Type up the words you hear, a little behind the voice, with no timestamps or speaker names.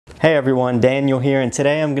Hey everyone, Daniel here, and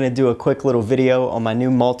today I'm going to do a quick little video on my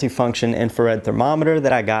new multifunction infrared thermometer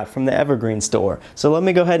that I got from the Evergreensstore. So let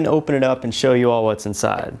me go ahead and open it up and show you all what's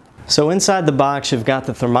inside. So inside the box you've got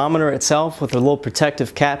the thermometer itself with a little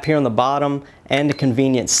protective cap here on the bottom and a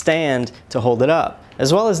convenient stand to hold it up,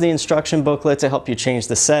 as well as the instruction booklet to help you change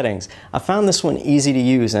the settings. I found this one easy to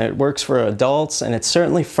use and it works for adults, and it's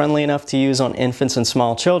certainly friendly enough to use on infants and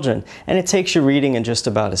small children, and it takes your reading in just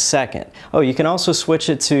about a second. Oh, you can also switch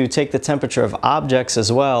it to take the temperature of objects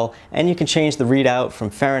as well, and you can change the readout from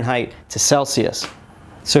Fahrenheit to Celsius.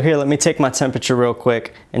 So here, let me take my temperature real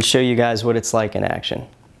quick and show you guys what it's like in action.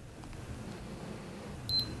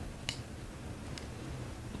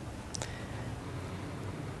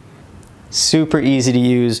 Super easy to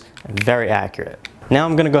use and very accurate. Now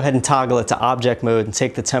I'm going to go ahead and toggle it to object mode and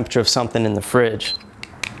take the temperature of something in the fridge.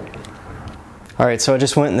 Alright, so I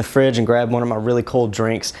just went in the fridge and grabbed one of my really cold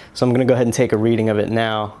drinks, so I'm going to go ahead and take a reading of it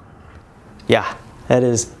now. Yeah, that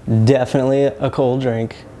is definitely a cold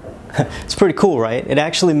drink. It's pretty cool, right? It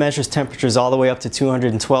actually measures temperatures all the way up to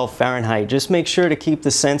 212 Fahrenheit. Just make sure to keep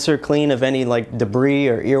the sensor clean of any like debris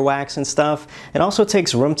or earwax and stuff. It also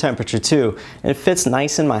takes room temperature too, and it fits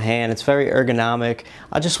nice in my hand. It's very ergonomic.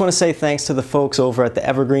 I just want to say thanks to the folks over at the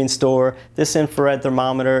Evergreenstore. This infrared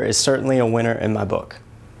thermometer is certainly a winner in my book.